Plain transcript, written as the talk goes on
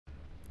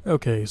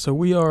Okay, so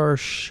we are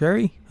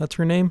Sherry. That's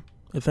her name,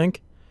 I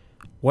think.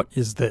 What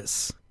is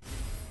this?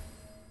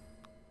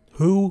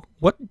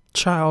 What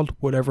child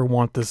would ever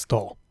want this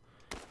doll?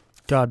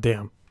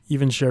 Goddamn.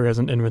 Even Sherry has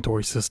an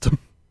inventory system.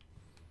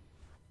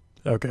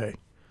 Okay.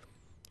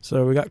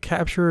 So we got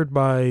captured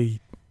by,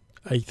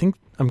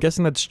 I'm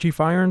guessing that's Chief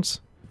Irons.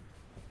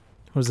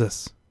 What is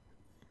this?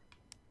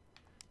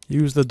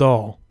 Use the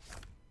doll.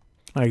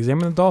 Can I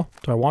examine the doll?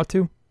 Do I want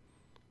to?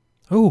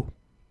 Oh.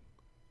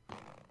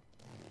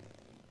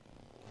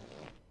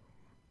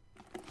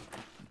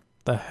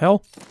 The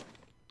hell?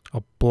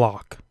 A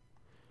block.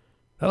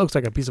 That looks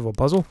like a piece of a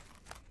puzzle.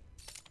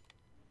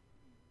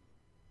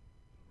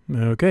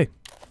 Okay.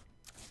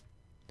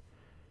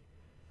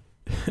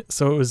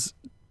 So it was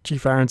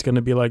Chief Irons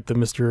gonna be like the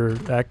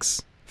Mr.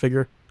 X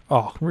figure?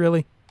 Oh,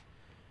 really?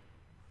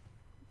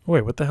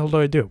 Wait, what the hell do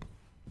I do?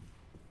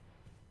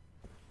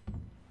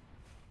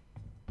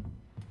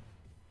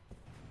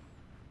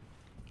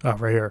 Oh,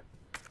 right here.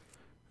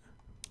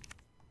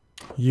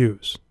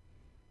 Use.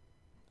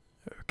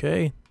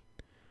 Okay.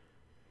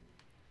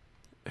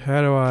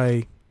 How do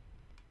I...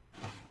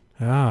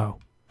 Oh.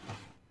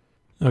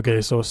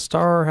 Okay, so a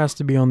star has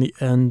to be on the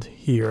end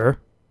here.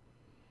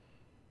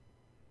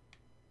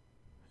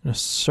 And a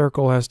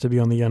circle has to be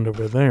on the end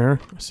over there.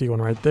 I see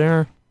one right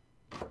there.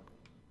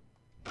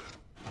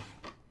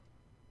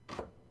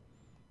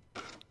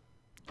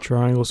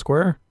 Triangle,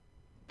 square.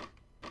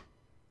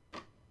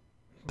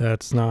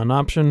 That's not an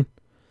option.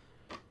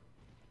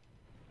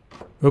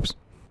 Oops.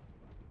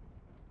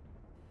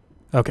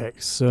 Okay,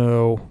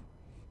 so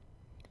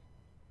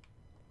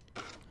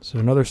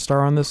another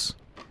star on this?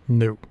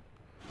 No.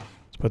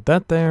 Let's put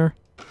that there.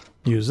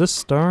 Use this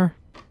star.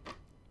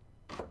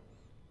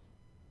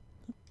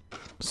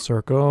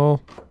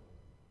 Circle.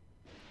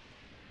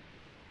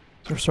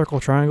 Is there a circle,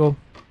 triangle?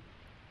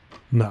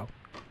 No.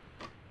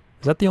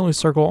 Is that the only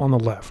circle on the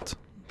left?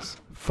 Let's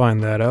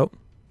find that out.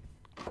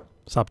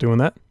 Stop doing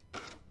that.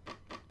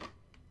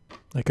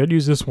 I could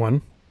use this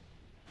one.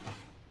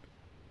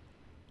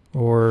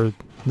 Or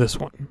this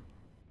one.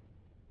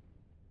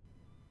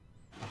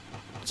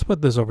 Let's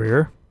put this over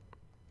here.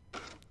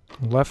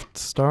 Left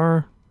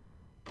star.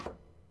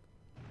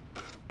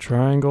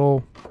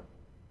 Triangle.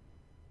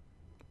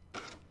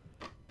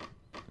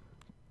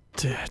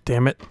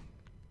 Damn it.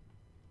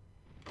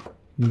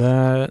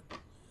 That.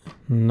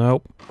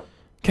 Nope.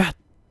 God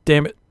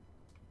damn it.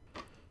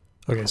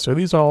 Okay, so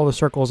these are all the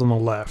circles on the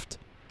left.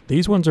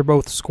 These ones are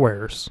both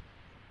squares.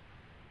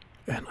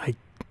 And I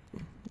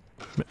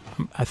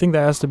think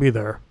that has to be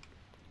there.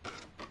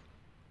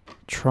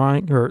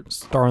 Or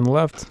star on the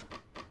left.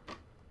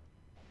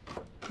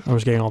 I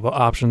was getting all the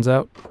options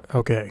out.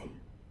 Okay.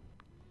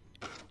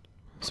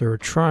 Is there a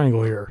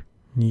triangle here?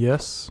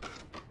 Yes.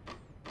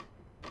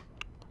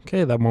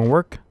 Okay, that won't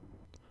work.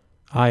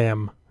 I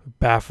am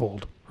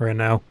baffled right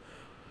now.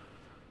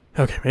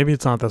 Okay, maybe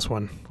it's not this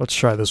one. Let's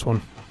try this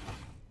one.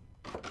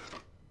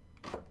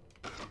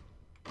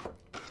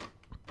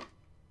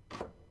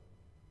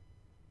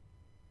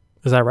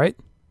 Is that right?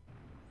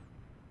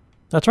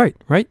 That's right,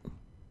 right?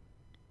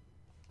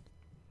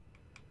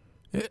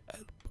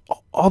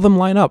 All of them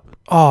line up.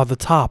 Oh, the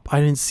top. I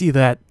didn't see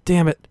that.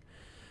 Damn it.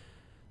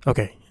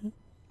 Okay.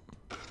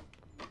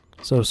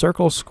 So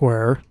circle,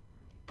 square.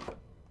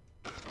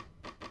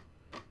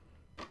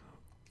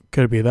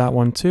 Could be that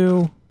one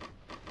too.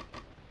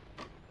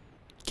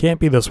 Can't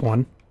be this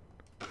one.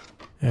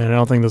 And I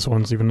don't think this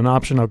one's even an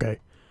option. Okay.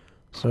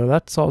 So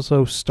that's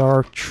also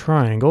star,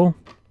 triangle.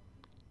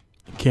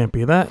 Can't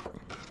be that.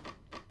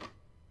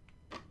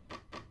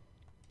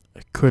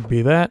 It could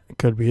be that. It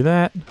could be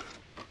that.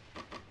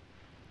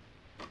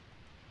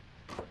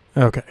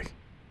 Okay.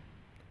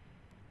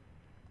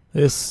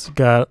 This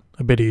got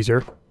a bit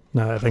easier,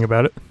 now that I think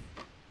about it.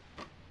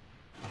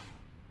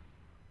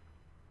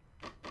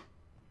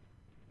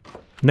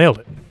 Nailed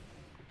it.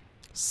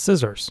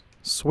 Scissors.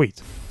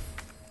 Sweet.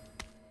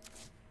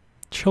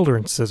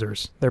 Children's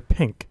scissors. They're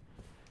pink.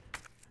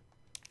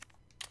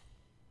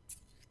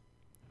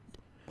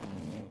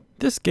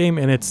 This game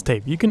and its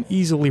tape. You can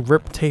easily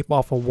rip tape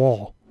off a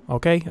wall.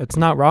 Okay? It's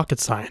not rocket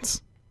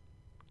science.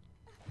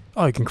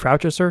 Oh, you can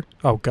crouch it, sir?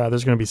 Oh god,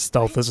 there's gonna be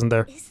stealth, isn't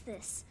there? What is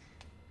this?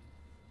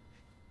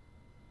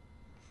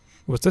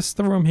 Was this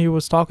the room he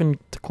was talking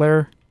to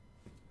Claire?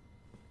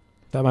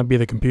 That might be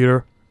the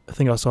computer. I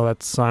think I saw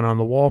that sign on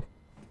the wall.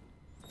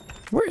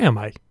 Where am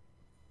I?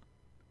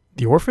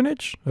 The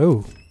orphanage?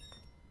 Oh.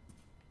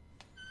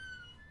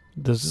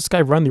 Does this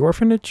guy run the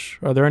orphanage?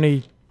 Are there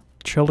any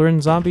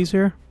children zombies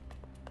here?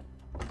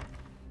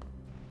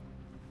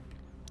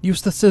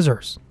 Use the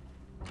scissors.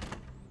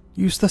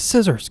 Use the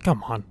scissors.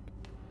 Come on.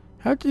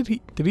 How did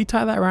he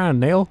tie that around a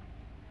nail?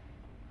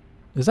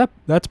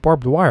 That's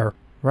barbed wire,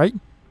 right?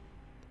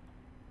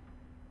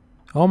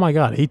 Oh my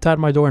god, he tied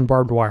my door in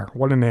barbed wire.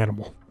 What an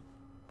animal.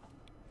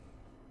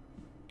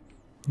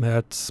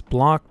 That's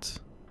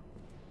blocked.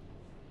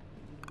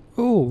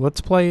 Ooh,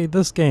 let's play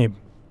this game.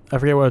 I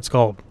forget what it's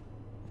called.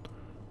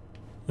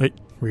 Wait,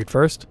 read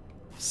first.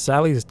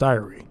 Sally's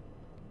Diary.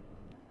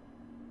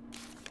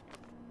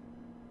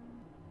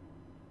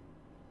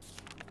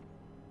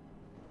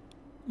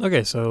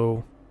 Okay,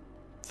 so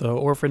the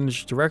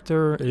orphanage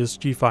director is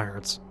Chief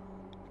Irons,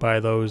 by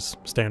those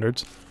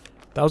standards.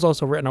 That was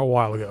also written a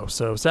while ago,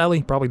 so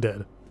Sally probably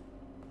dead.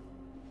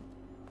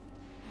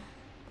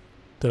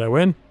 Did I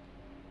win?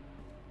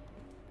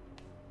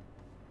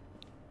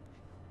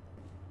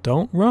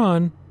 Don't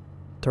run,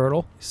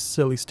 turtle.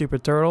 Silly,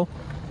 stupid turtle.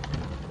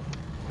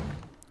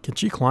 Can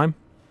she climb?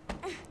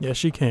 Yes,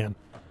 she can.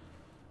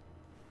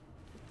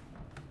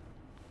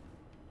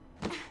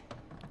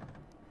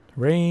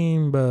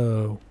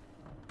 Rainbow.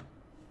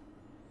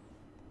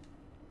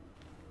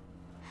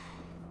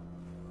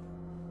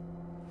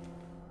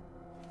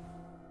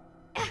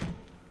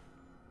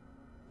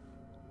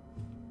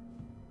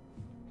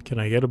 Can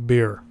I get a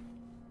beer?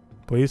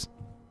 Please?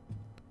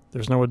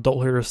 There's no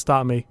adult here to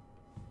stop me.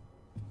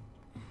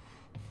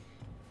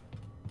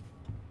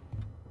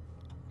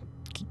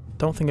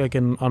 Don't think I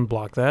can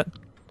unblock that.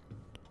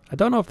 I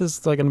don't know if this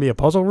is like going to be a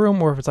puzzle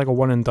room or if it's like a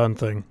one and done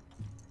thing.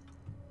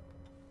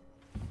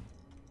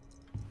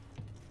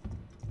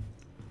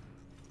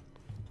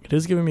 It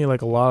is giving me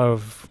like a lot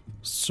of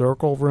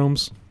circle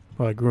rooms,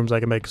 like rooms I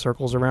can make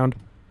circles around.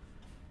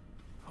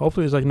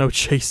 Hopefully there's like no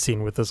chase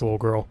scene with this little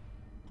girl.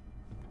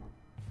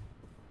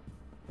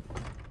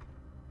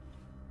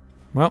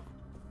 Well,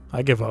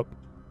 I give up.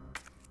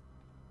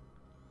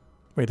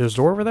 Wait, there's a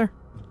door over there?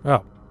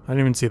 Oh, I didn't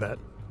even see that.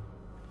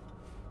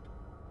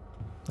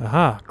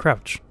 Aha,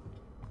 crouch.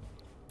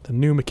 The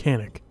new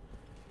mechanic.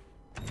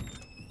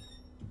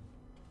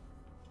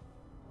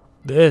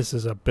 This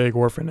is a big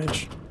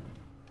orphanage.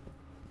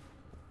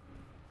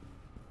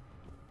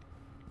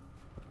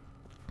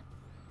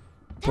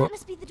 That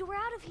must be the door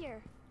out of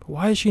here. But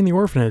why is she in the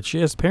orphanage? She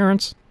has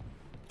parents.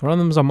 One of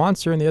them is a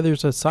monster and the other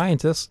is a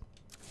scientist.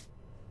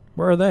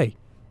 Where are they?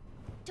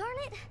 Darn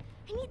it,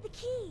 I need the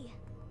key.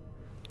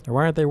 Or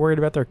why aren't they worried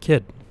about their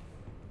kid?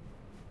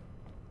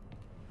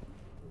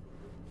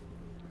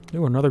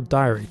 Ooh, another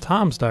diary.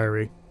 Tom's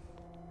diary.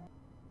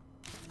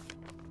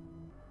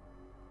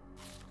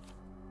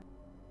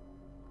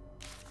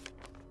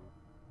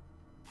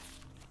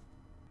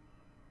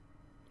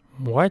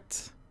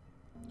 What?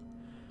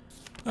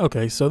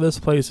 Okay, so this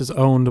place is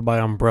owned by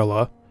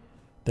Umbrella.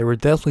 They were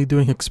definitely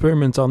doing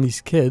experiments on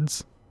these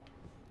kids.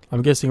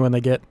 I'm guessing when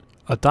they get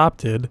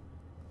adopted,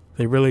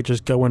 they really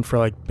just go in for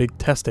like big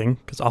testing,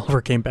 because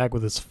Oliver came back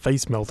with his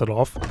face melted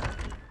off.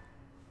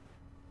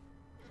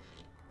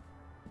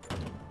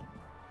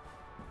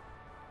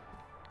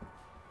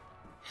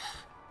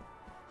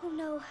 Oh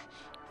no,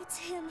 it's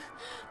him.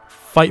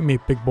 Fight me,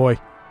 big boy.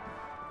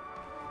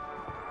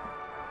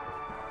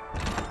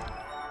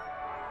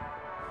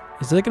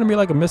 Is it gonna be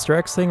like a Mr.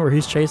 X thing where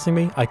he's chasing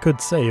me? I could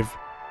save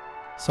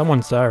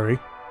someone's diary.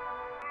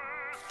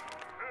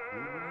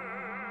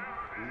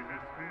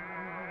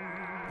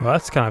 Well,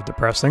 that's kind of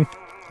depressing.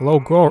 Hello,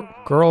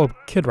 girl,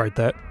 kid, write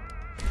that.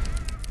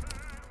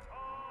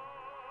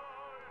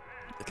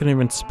 I couldn't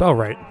even spell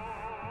right.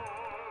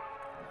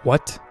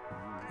 What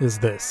is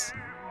this?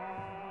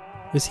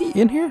 Is he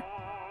in here?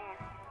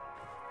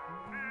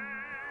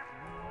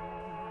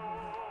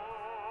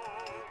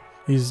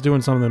 He's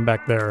doing something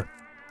back there.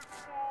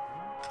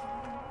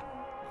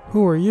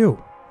 Who are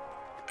you?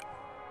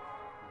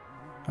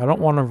 I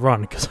don't want to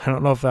run because I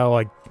don't know if that'll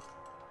like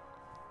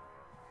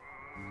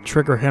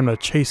trigger him to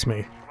chase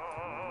me.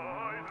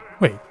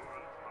 Wait.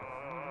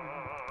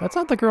 That's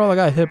not the girl that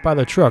got hit by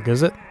the truck,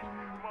 is it?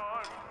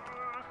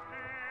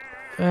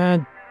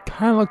 And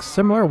kind of looks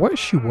similar. What is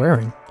she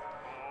wearing?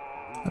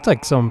 That's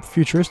like some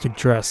futuristic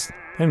dress.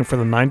 I think for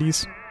the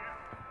 90s.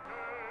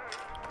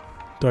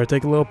 Do I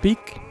take a little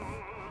peek?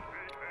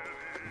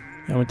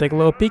 You want to take a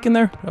little peek in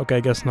there? Okay,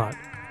 I guess not.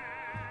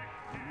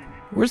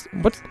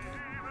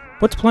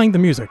 What's playing the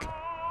music?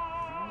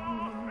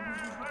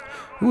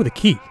 Ooh, the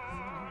key.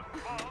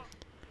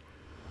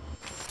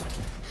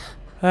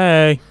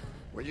 Hey.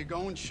 Where you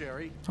going,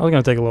 Sherry? I was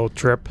gonna take a little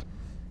trip.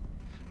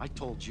 I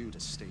told you to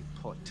stay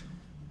put.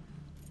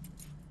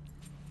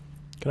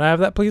 Can I have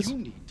that, please? You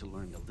need to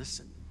learn to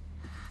listen.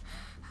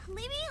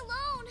 Leave me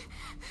alone.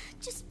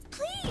 Just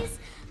please.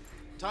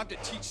 Time to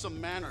teach some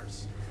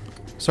manners.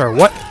 Sorry,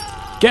 what?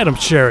 Get him,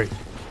 Sherry.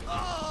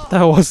 The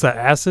hell was that,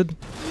 acid?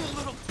 You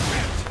little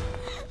bitch!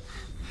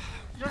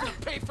 You're gonna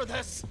pay for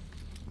this.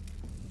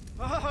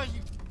 Ah, you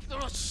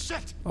little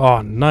shit!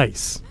 Oh,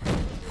 nice.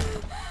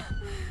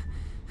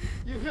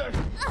 You hear?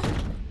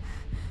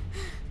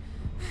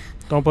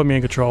 Don't put me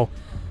in control.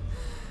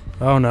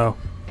 Oh no.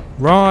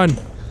 Run!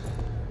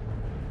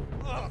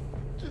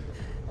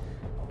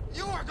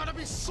 You are gonna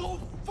be so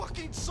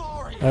fucking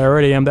sorry. I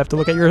already am. I have to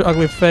look at your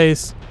ugly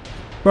face.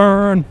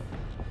 Burn!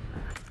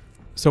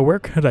 So where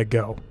could I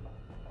go?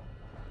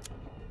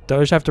 Do I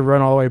just have to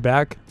run all the way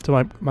back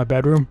to my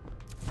bedroom?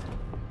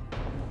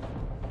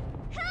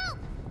 Help!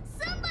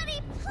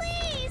 Somebody,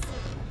 please!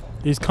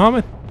 He's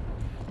coming.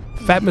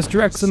 Fat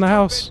Mr. X in the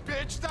house.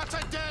 Bitch, that's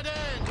a dead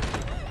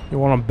end. You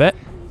want to bet?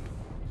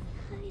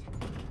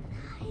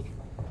 Hide.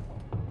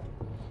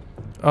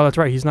 Oh, that's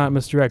right. He's not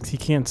Mr. X. He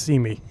can't see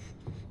me.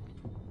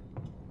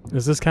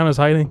 Does this count as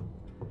hiding?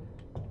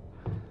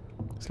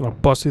 He's gonna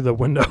bust through the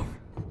window.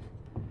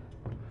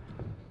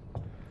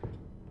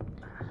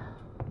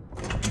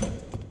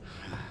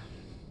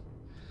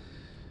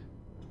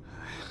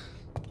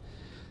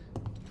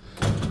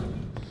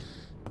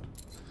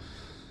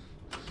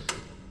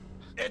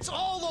 It's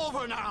all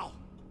over now.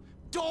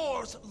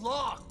 Doors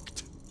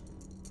locked.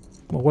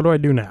 Well, what do I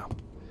do now?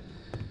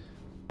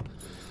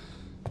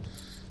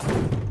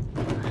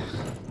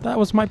 That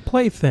was my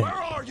plaything. Where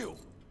are you?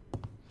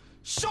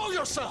 Show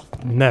yourself.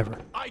 Never.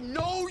 I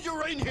know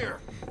you're in here.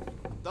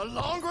 The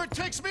longer it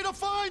takes me to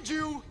find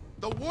you,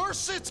 the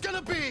worse it's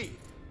gonna be.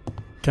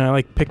 Can I,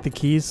 like, pick the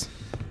keys?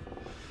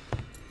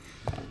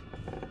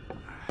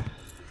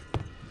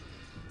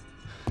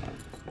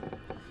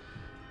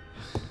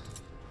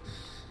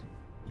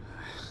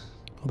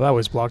 Well, that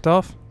was blocked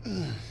off.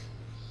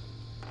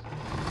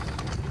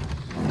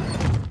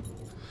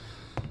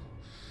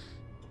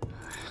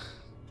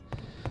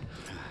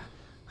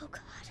 Oh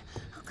God.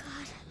 Oh God.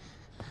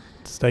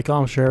 Stay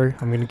calm, Sherry.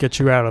 I'm gonna get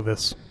you out of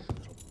this.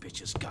 Little bitch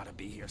has gotta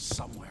be here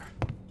somewhere.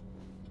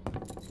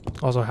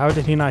 Also, how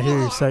did he not hear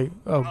you say,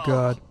 oh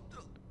God?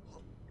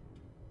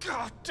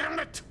 God damn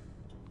it!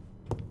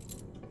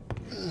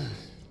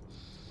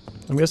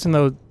 I'm guessing,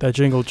 though, that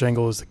jingle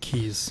jangle is the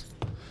keys.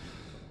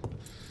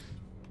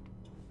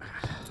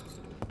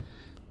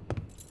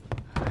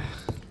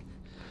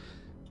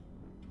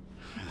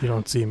 You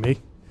don't see me.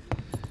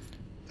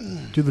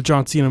 Do the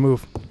John Cena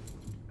move.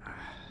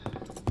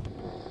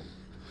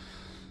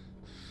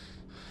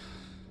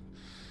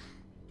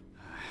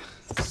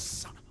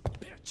 Son of a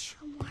bitch.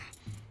 No more.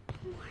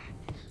 No more.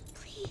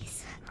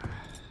 Please.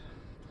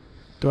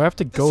 Do I have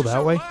to go This is that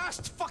your way?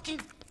 last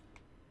fucking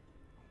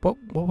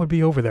What would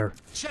be over there?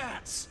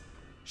 chance.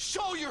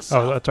 Show Oh,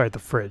 yourself that's right, the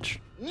fridge.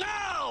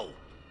 now.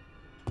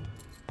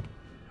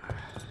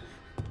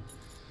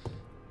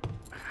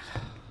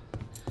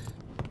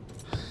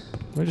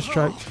 Let me just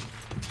try.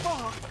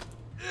 Fuck!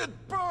 It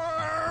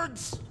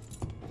burns.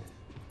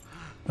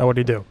 Oh, what'd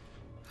he do?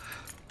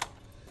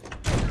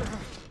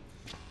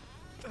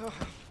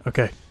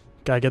 Okay,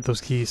 gotta get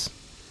those keys.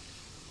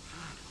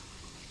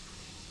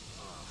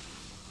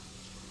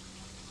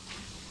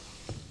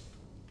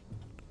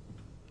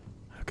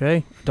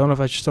 Okay, don't know if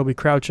I should still be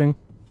crouching.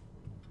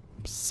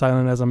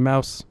 Silent as a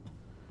mouse.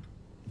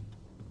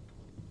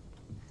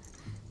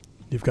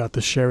 You've got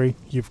this, Sherry.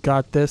 You've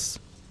got this.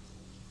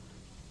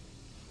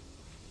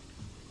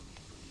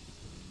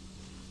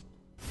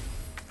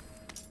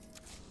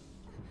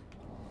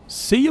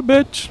 See ya,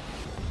 bitch.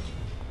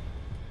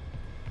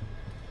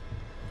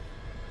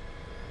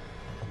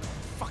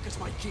 Fuck is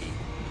my key?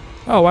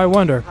 Oh, I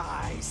wonder.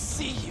 I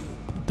see you.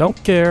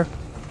 Don't care.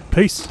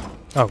 Peace.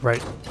 Oh,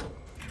 right.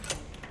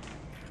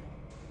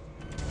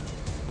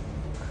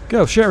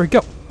 Go, Sherry,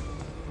 go.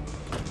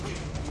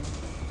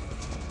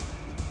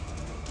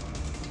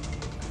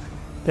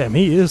 Damn,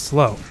 he is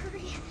slow.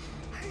 Hurry.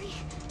 Hurry.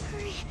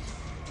 Hurry.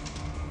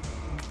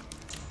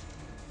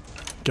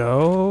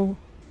 Go.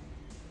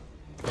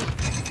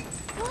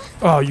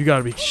 Oh, you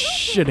gotta be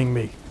shitting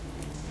me.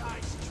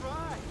 Nice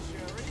try,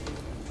 Sherry.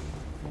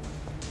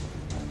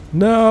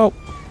 No.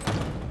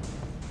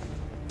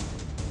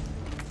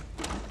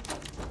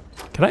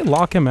 Can I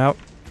lock him out?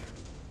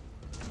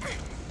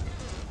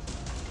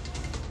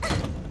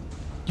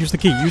 Use the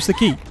key, use the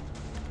key.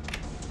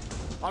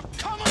 I'm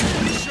coming,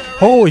 Sherry.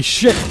 Holy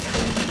shit.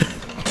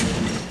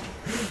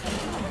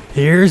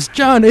 Here's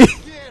Johnny.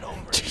 Get over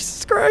it.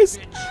 Jesus Christ.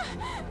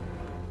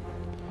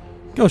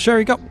 Go,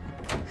 Sherry, go.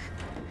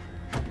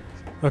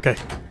 Okay.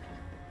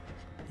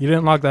 You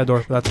didn't lock that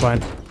door, but that's fine.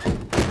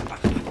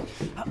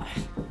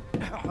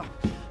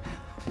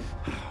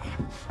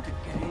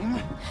 Game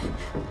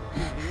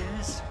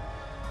is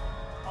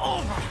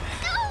over.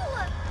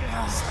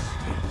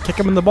 Kick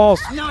him in the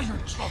balls. Now you're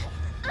in trouble.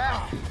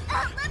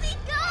 Let me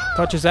go.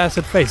 Touch his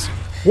acid face.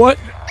 What?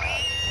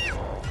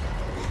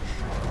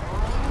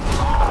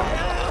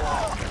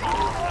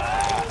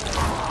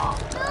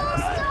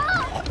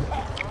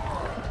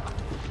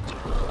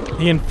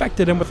 He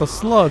infected him with a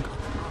slug.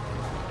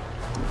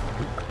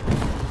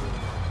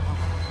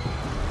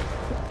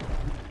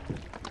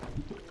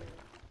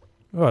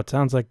 Oh, it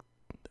sounds like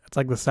it's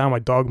like the sound my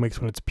dog makes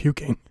when it's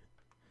puking.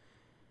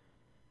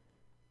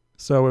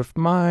 So if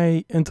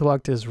my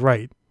intellect is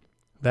right,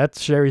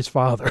 that's Sherry's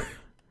father.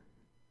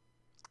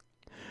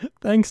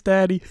 Thanks,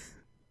 Daddy.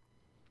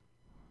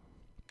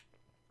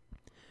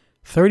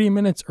 30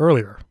 minutes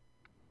earlier.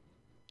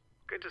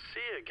 Good to see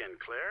you again,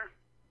 Claire.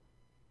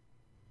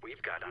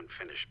 We've got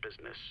unfinished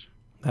business.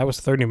 That was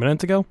 30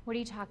 minutes ago? What are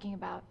you talking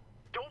about?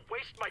 Don't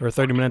waste my Or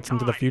 30 fucking minutes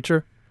into the time.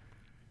 future?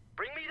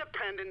 Bring me the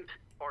pendant,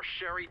 or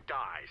Sherry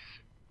dies.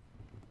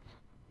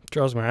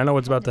 Trust me, I know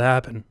what's about to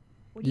happen.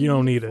 What do You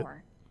don't need need it.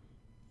 for?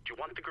 Do you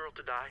want the girl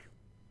to die?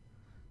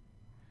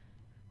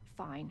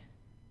 Fine.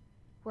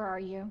 Where are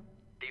you?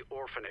 The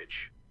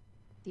orphanage.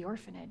 The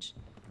orphanage.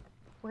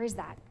 Where is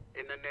that?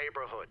 In the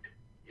neighborhood.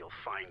 You'll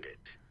find it.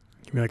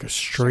 Give me like a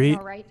street,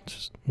 All right.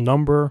 just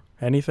number,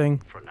 anything.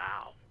 For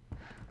now.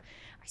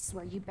 I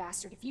swear, you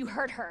bastard, if you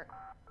hurt her.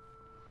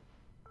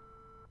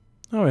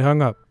 Oh, he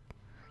hung up.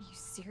 Are you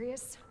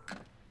serious?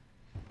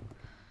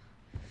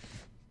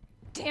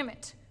 Damn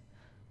it.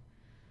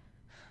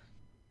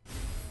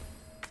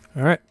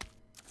 All right.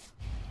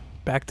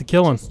 Back to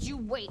killing. Just you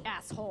wait,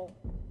 asshole.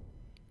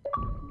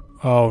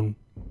 Oh,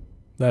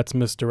 That's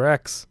Mr.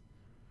 X.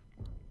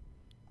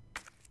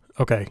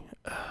 Okay.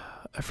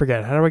 I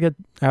forget. How do I get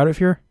out of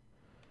here?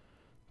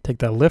 Take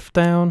that lift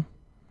down.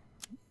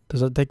 Does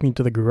that take me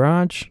to the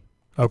garage?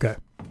 Okay.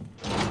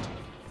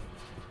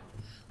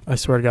 I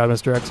swear to God,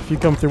 Mr. X, if you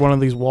come through one of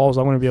these walls,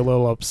 I'm going to be a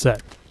little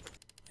upset.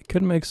 I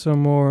could make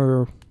some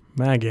more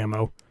mag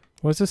ammo.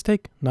 What does this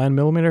take?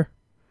 9mm?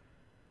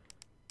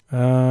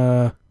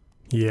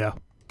 Yeah.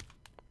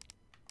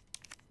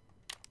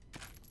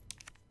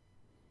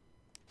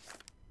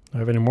 Do I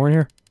have any more in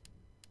here?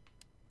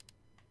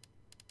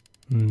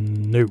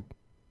 No.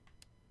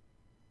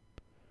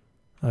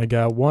 I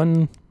got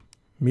one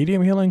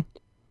medium healing.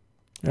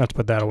 I have to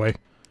put that away.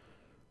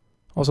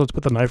 Also, let's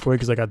put the knife away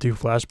because I got 2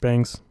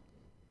 flashbangs.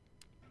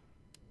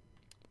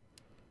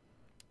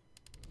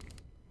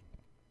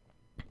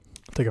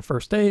 Take a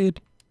first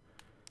aid.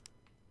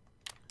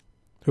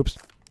 Oops.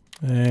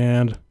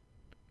 And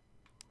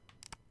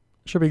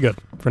should be good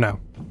for now.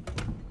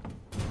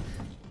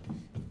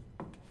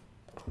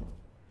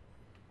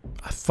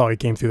 I thought he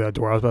came through that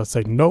door. I was about to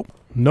say nope,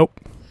 nope.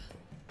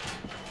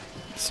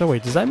 So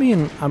wait, does that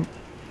mean I'm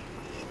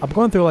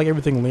going through like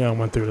everything Leon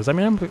went through? Does that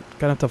mean I'm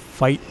gonna have to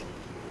fight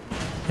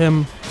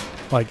him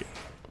like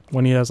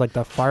when he has like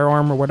that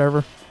firearm or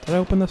whatever? Did I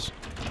open this?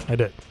 I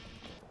did.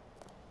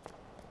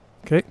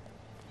 Okay.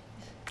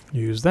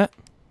 Use that.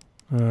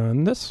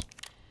 And this.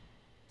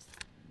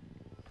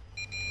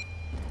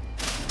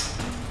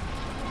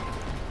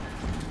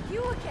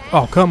 You okay?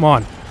 Oh, come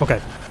on. Okay.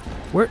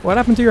 What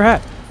happened to your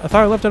hat? I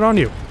thought I left it on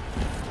you.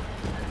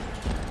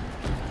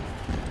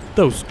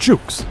 Those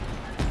jukes.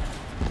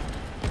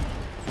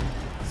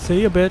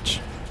 See ya, bitch.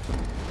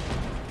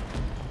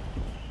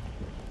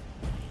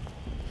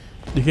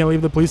 You can't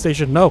leave the police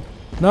station. No.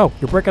 No,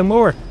 you're breaking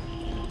lore.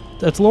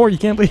 That's lore. You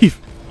can't leave.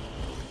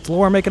 It's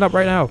lore I'm making up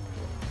right now.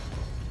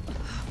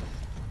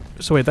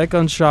 So wait, that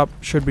gun shop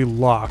should be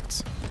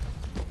locked.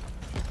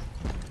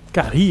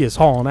 God, he is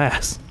hauling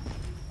ass.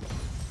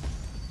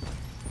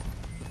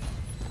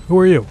 Who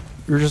are you?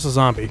 You're just a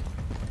zombie.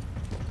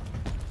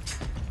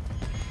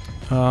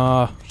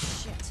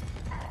 Shit.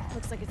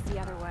 Looks like it's the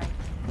other way.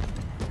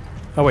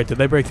 Oh wait, did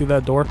they break through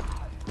that door?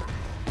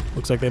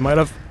 Looks like they might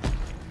have.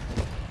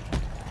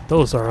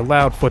 Those are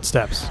loud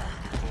footsteps.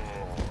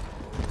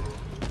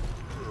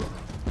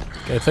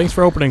 Okay, thanks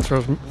for opening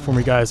for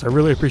me, guys. I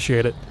really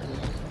appreciate it.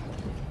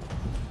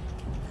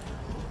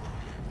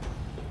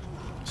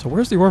 So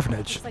where's the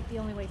orphanage? Looks like the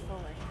only way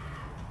forward.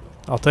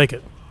 I'll take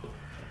it.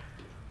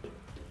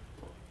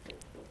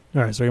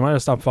 Alright, so you might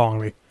have stopped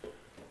following me.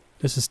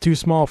 This is too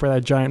small for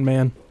that giant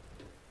man.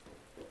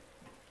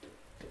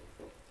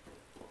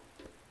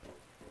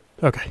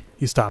 Okay,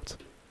 he stopped.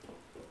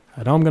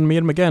 I know I'm gonna meet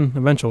him again,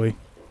 eventually.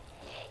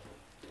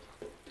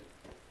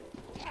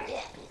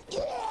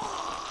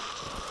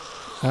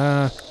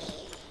 What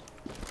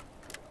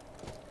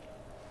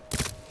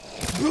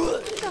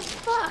the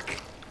fuck?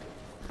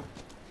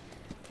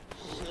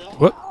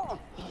 What?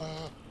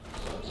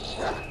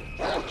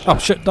 Oh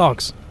shit,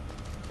 dogs.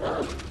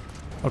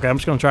 Okay, I'm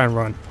just gonna try and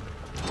run.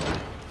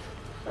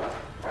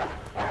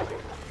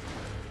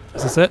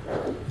 Is this it?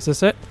 Is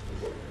this it?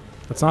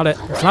 That's not it.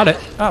 That's not it.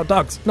 Oh,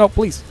 dogs. No,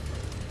 please.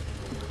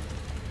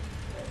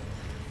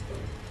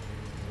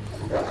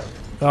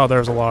 Oh,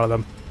 there's a lot of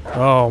them.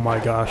 Oh my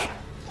gosh.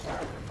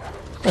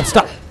 Oh,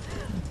 stop.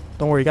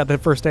 Don't worry, you got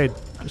that first aid.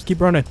 Just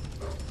keep running.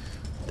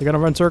 They're gonna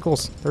run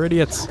circles. They're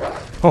idiots.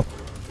 Oh.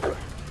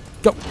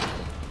 Go.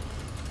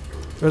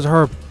 There's a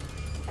herb.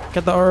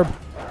 Get the herb.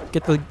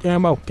 Get the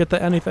ammo. Get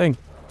the anything.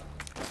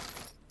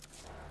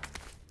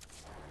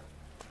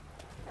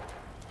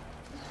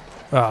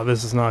 Oh,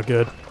 this is not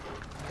good.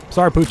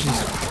 Sorry,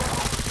 Poochies.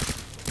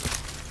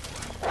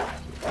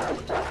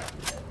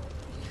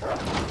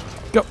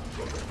 Go.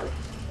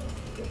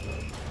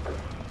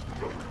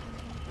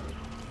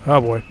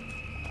 Oh boy.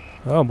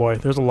 Oh boy,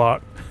 there's a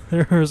lot.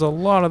 There's a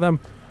lot of them.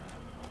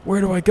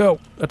 Where do I go?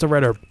 That's a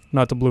red herb,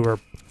 not the blue herb.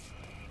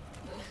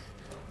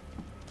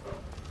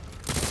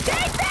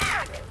 Stay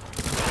back!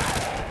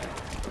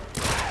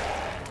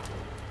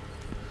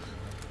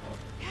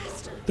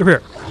 They're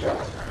here.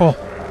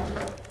 Oh.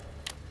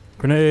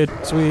 Grenade,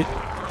 sweet.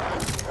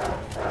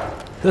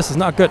 This is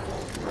not good.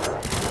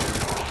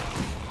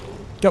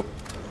 Go.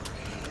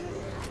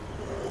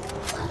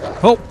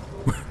 Oh.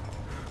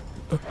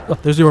 Oh,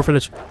 there's the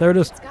orphanage. There it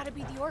is. It's gotta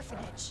be the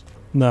orphanage.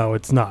 No,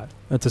 it's not.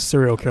 That's a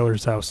serial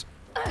killer's house.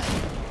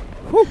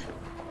 Whew.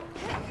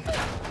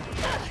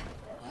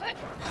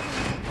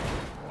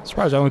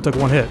 Surprised I only took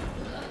one hit.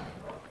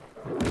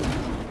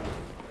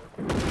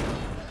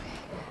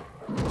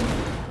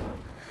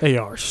 They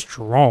are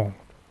strong.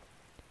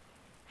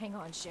 Hang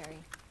on, Sherry.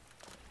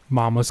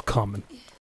 Mama's coming.